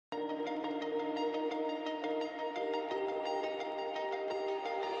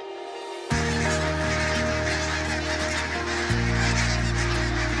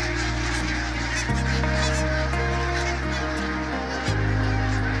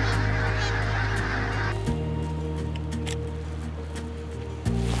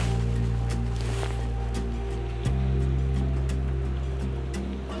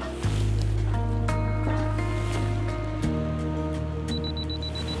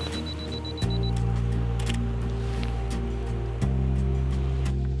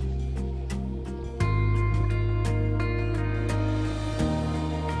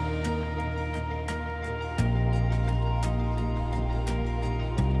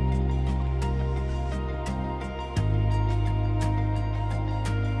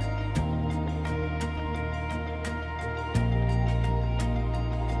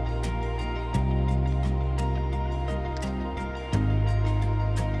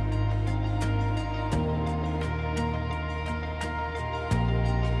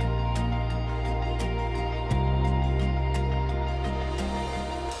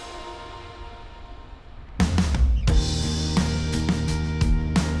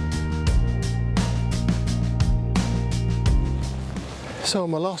So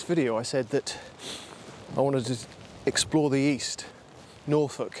in my last video I said that I wanted to explore the east,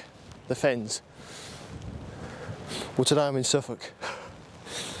 Norfolk, the Fens. Well, today I'm in Suffolk.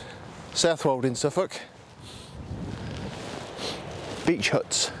 Southwold in Suffolk. Beach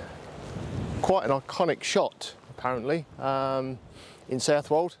huts. Quite an iconic shot apparently in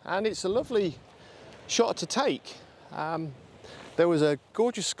Southwold, and it's a lovely shot to take. There was a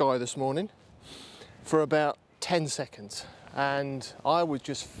gorgeous sky this morning for about 10 seconds and I was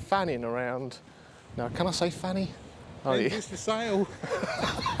just fanning around. Now, can I say fanny? Oh, Lenses for sale.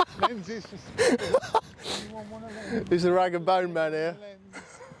 Lenses for sale. Anyone want a lens? There's a rag and bone man here.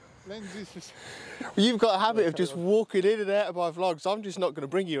 Lenses for sale. You've got a habit of just walking in and out of my vlogs. I'm just not going to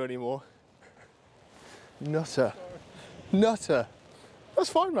bring you anymore. Nutter. Nutter. That's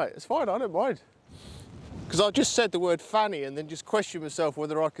fine, mate. It's fine. I don't mind. Because I just said the word fanny and then just questioned myself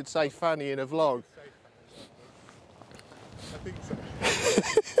whether I could say fanny in a vlog. I think so.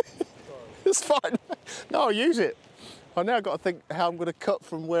 It's fine. No, I'll use it. I now got to think how I'm going to cut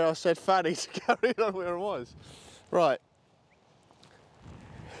from where I said fanny to carry on where I was. Right.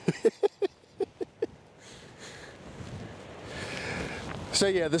 So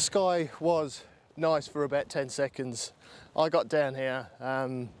yeah, the sky was nice for about 10 seconds. I got down here.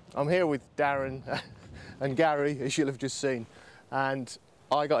 I'm here with Darren and Gary, as you'll have just seen. And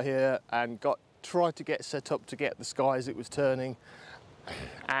I got here and tried to get set up to get the sky as it was turning,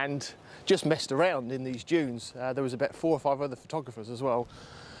 and just messed around in these dunes. There was about 4 or 5 other photographers as well,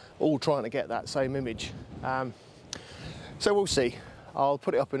 all trying to get that same image. So we'll see. I'll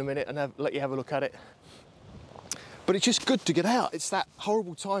put it up in a minute and let you have a look at it. But it's just good to get out. It's that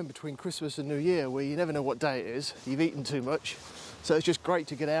horrible time between Christmas and New Year where you never know what day it is. You've eaten too much. So it's just great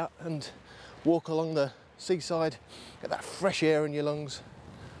to get out and walk along the seaside, get that fresh air in your lungs,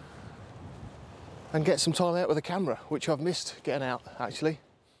 and get some time out with a camera, which I've missed getting out, actually.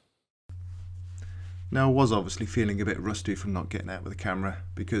 Now, I was obviously feeling a bit rusty from not getting out with a camera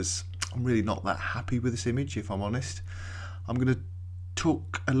because I'm really not that happy with this image, if I'm honest. I'm going to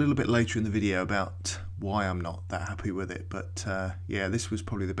talk a little bit later in the video about why I'm not that happy with it, but yeah, this was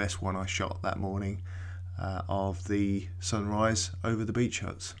probably the best one I shot that morning of the sunrise over the beach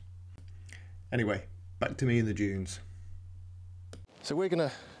huts. Anyway, back to me in the dunes. So we're going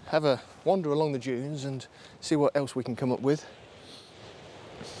to have a wander along the dunes and see what else we can come up with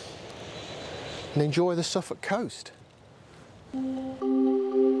and enjoy the Suffolk coast.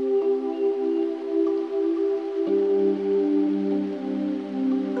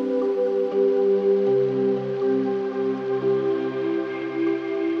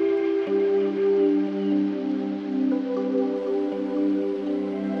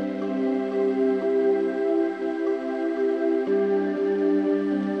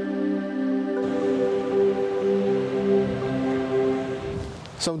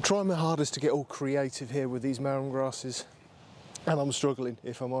 So I'm trying my hardest to get all creative here with these marram grasses, and I'm struggling,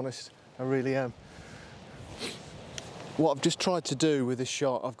 if I'm honest. I really am. What I've just tried to do with this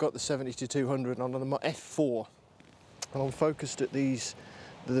shot, I've got the 70-200 on my f4, and I'm focused at the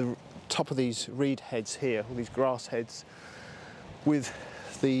top of these reed heads here, or these grass heads, with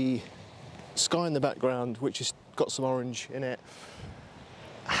the sky in the background, which has got some orange in it.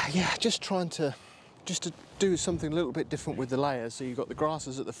 Yeah, just trying to do something a little bit different with the layers. So you've got the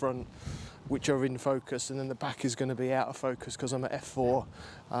grasses at the front, which are in focus, and then the back is going to be out of focus because I'm at f4,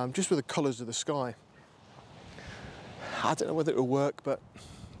 just with the colours of the sky. I don't know whether it'll work, but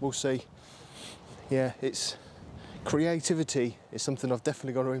we'll see. Yeah, it's creativity is something I've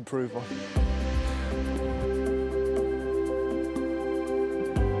definitely got to improve on.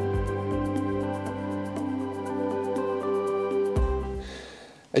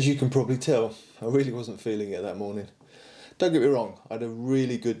 As you can probably tell, I really wasn't feeling it that morning. Don't get me wrong, I had a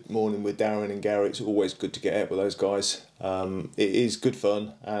really good morning with Darren and Gary. It's always good to get out with those guys. It is good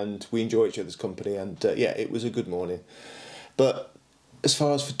fun and we enjoy each other's company, and yeah, it was a good morning. But as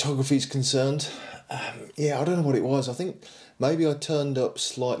far as photography is concerned, yeah, I don't know what it was. I think maybe I turned up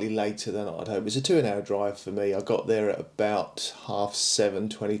slightly later than I'd hoped. It was a 2-hour drive for me. I got there at about 7:30,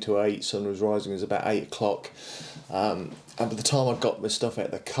 20 to 8. Sun was rising, it was about 8 o'clock. And by the time I got my stuff out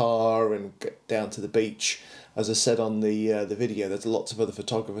of the car and get down to the beach, as I said on the video, there's lots of other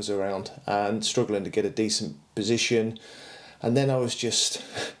photographers around and struggling to get a decent position. And then I was just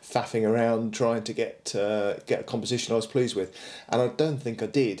faffing around trying to get a composition I was pleased with, and I don't think I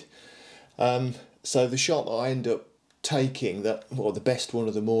did. So the shot that I ended up taking, the best one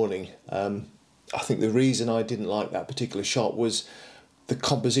of the morning, I think the reason I didn't like that particular shot was the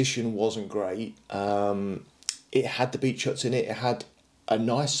composition wasn't great. It had the beach huts in it, it had a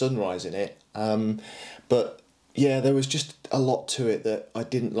nice sunrise in it, but yeah, there was just a lot to it that I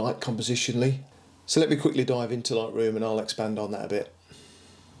didn't like compositionally. So let me quickly dive into Lightroom and I'll expand on that a bit.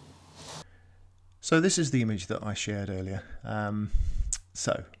 So this is the image that I shared earlier.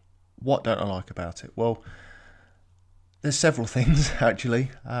 So what don't I like about it? Well, there's several things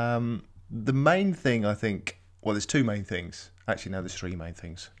actually. The main thing I think, well, there's two main things. Actually, no, there's three main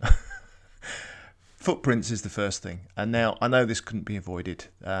things. Footprints is the first thing, and now I know this couldn't be avoided.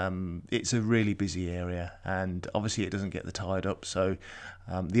 It's a really busy area, and obviously it doesn't get the tide up. So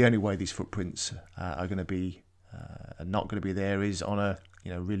the only way these footprints are going to be not going to be there is on a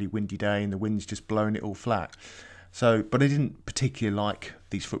really windy day, and the wind's just blowing it all flat. So, but I didn't particularly like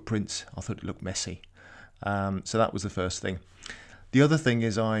these footprints. I thought it looked messy. So that was the first thing. The other thing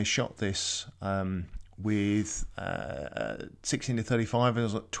is I shot this with 16-35 and it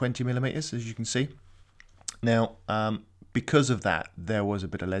was like 20mm, as you can see. Now, because of that, there was a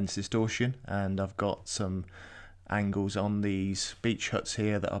bit of lens distortion, and I've got some angles on these beach huts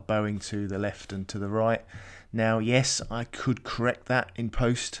here that are bowing to the left and to the right. Now, yes, I could correct that in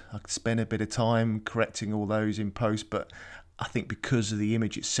post. I could spend a bit of time correcting all those in post, but I think because of the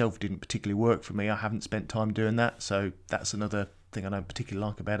image itself didn't particularly work for me, I haven't spent time doing that. So that's another thing I don't particularly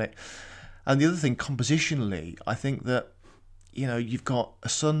like about it. And the other thing, compositionally, I think that you've got a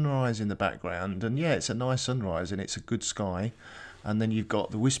sunrise in the background, and yeah, it's a nice sunrise and it's a good sky, and then you've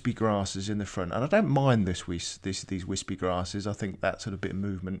got the wispy grasses in the front, and I don't mind these wispy grasses. I think that sort of bit of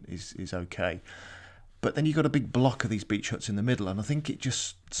movement is okay. But then you've got a big block of these beach huts in the middle, and I think it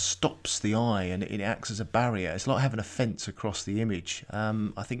just stops the eye and it acts as a barrier. It's like having a fence across the image.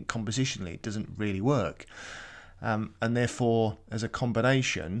 I think compositionally it doesn't really work. And therefore, as a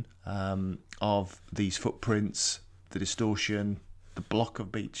combination of these footprints, the distortion, the block of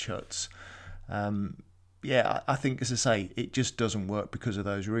beach huts, yeah, I think, as I say, it just doesn't work because of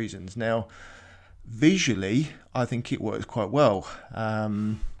those reasons. Now, visually, I think it works quite well.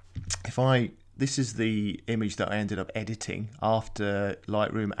 This is the image that I ended up editing after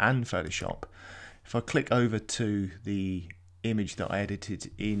Lightroom and Photoshop. If I click over to the image that I edited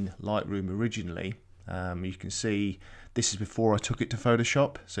in Lightroom originally, you can see this is before I took it to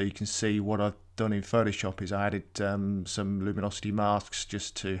Photoshop. So you can see what I've done in Photoshop is I added some luminosity masks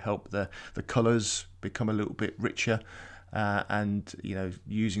just to help the colours become a little bit richer, and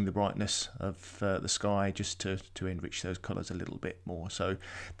using the brightness of the sky just to enrich those colours a little bit more. So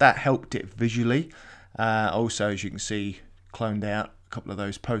that helped it visually. Also, as you can see, cloned out a couple of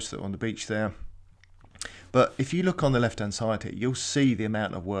those posts that were on the beach there. But if you look on the left hand side here, you'll see the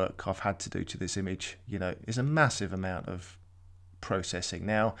amount of work I've had to do to this image. It's a massive amount of processing.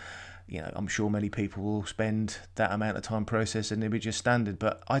 Now, I'm sure many people will spend that amount of time processing an image as standard,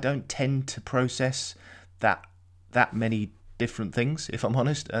 but I don't tend to process that many different things, if I'm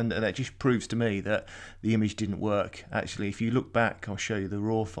honest, and that just proves to me that the image didn't work. Actually, if you look back, I'll show you the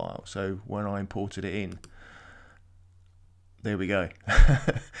raw file. So when I imported it in, there we go.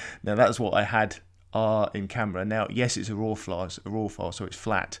 Now that's what I had in camera. Now, yes, it's a raw file, so it's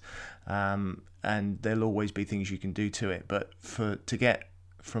flat, and there'll always be things you can do to it. But to get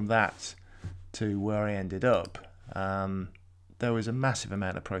from that to where I ended up, there was a massive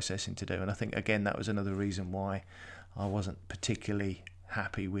amount of processing to do, and I think again that was another reason why I wasn't particularly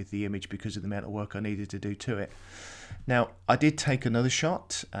happy with the image, because of the amount of work I needed to do to it. Now, I did take another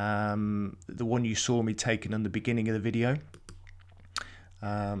shot, the one you saw me taking on the beginning of the video.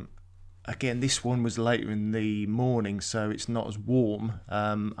 Again, this one was later in the morning, so it's not as warm.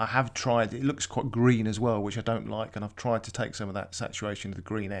 I have tried, it looks quite green as well, which I don't like, and I've tried to take some of that saturation of the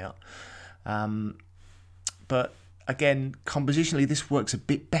green out. But again, compositionally this works a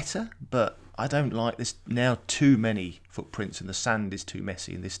bit better, but I don't like this now too many footprints, and the sand is too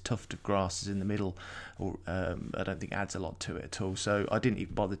messy, and this tuft of grass is in the middle, or I don't think adds a lot to it at all. So I didn't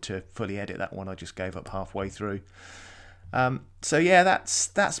even bother to fully edit that one, I just gave up halfway through. So yeah,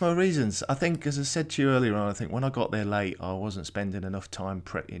 that's my reasons. I think, as I said to you earlier on, I think when I got there late, I wasn't spending enough time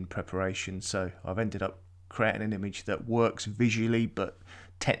in preparation, so I've ended up creating an image that works visually, but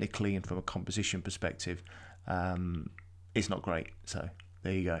technically and from a composition perspective, it's not great. So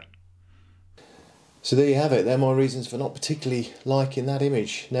there you go. So there you have it. They're my reasons for not particularly liking that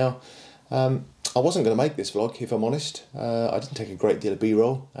image. Now, I wasn't going to make this vlog, if I'm honest. I didn't take a great deal of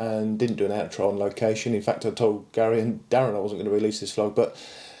B-roll and didn't do an outro on location. In fact, I told Gary and Darren I wasn't going to release this vlog, but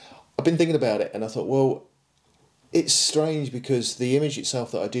I've been thinking about it, and I thought, well, it's strange because the image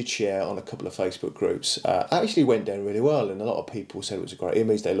itself that I did share on a couple of Facebook groups actually went down really well, and a lot of people said it was a great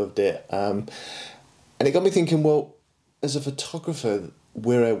image, they loved it. And it got me thinking, well, as a photographer,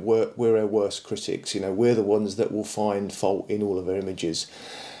 we're our worst critics. We're the ones that will find fault in all of our images.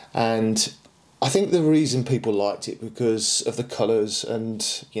 And I think the reason people liked it because of the colours,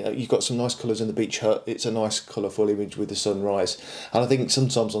 and you know, you've got some nice colours in the beach hut. It's a nice colourful image with the sunrise, and I think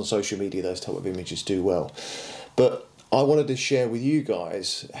sometimes on social media those type of images do well. But I wanted to share with you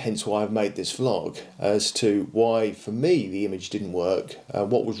guys, hence why I've made this vlog, as to why for me the image didn't work,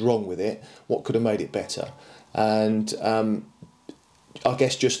 what was wrong with it, what could have made it better, and I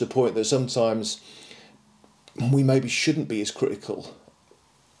guess just the point that sometimes we maybe shouldn't be as critical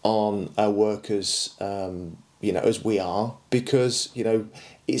on our workers, you know, as we are, because you know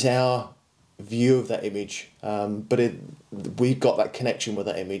it's our view of that image, but we've got that connection with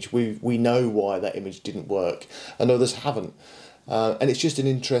that image. We know why that image didn't work, and others haven't. And it's just an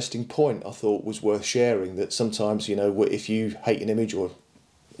interesting point I thought was worth sharing. That sometimes, you know, if you hate an image or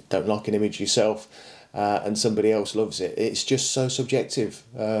don't like an image yourself, and somebody else loves it, it's just so subjective.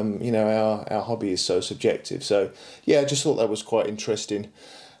 You know, our hobby is so subjective. So yeah, I just thought that was quite interesting.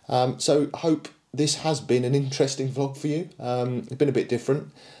 So hope this has been an interesting vlog for you. It's been a bit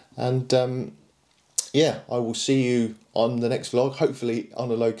different, and yeah, I will see you on the next vlog, hopefully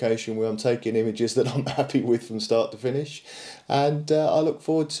on a location where I'm taking images that I'm happy with from start to finish, and I look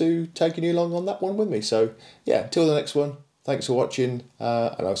forward to taking you along on that one with me. So yeah, until the next one, thanks for watching,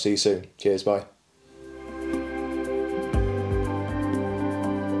 and I'll see you soon. Cheers, bye.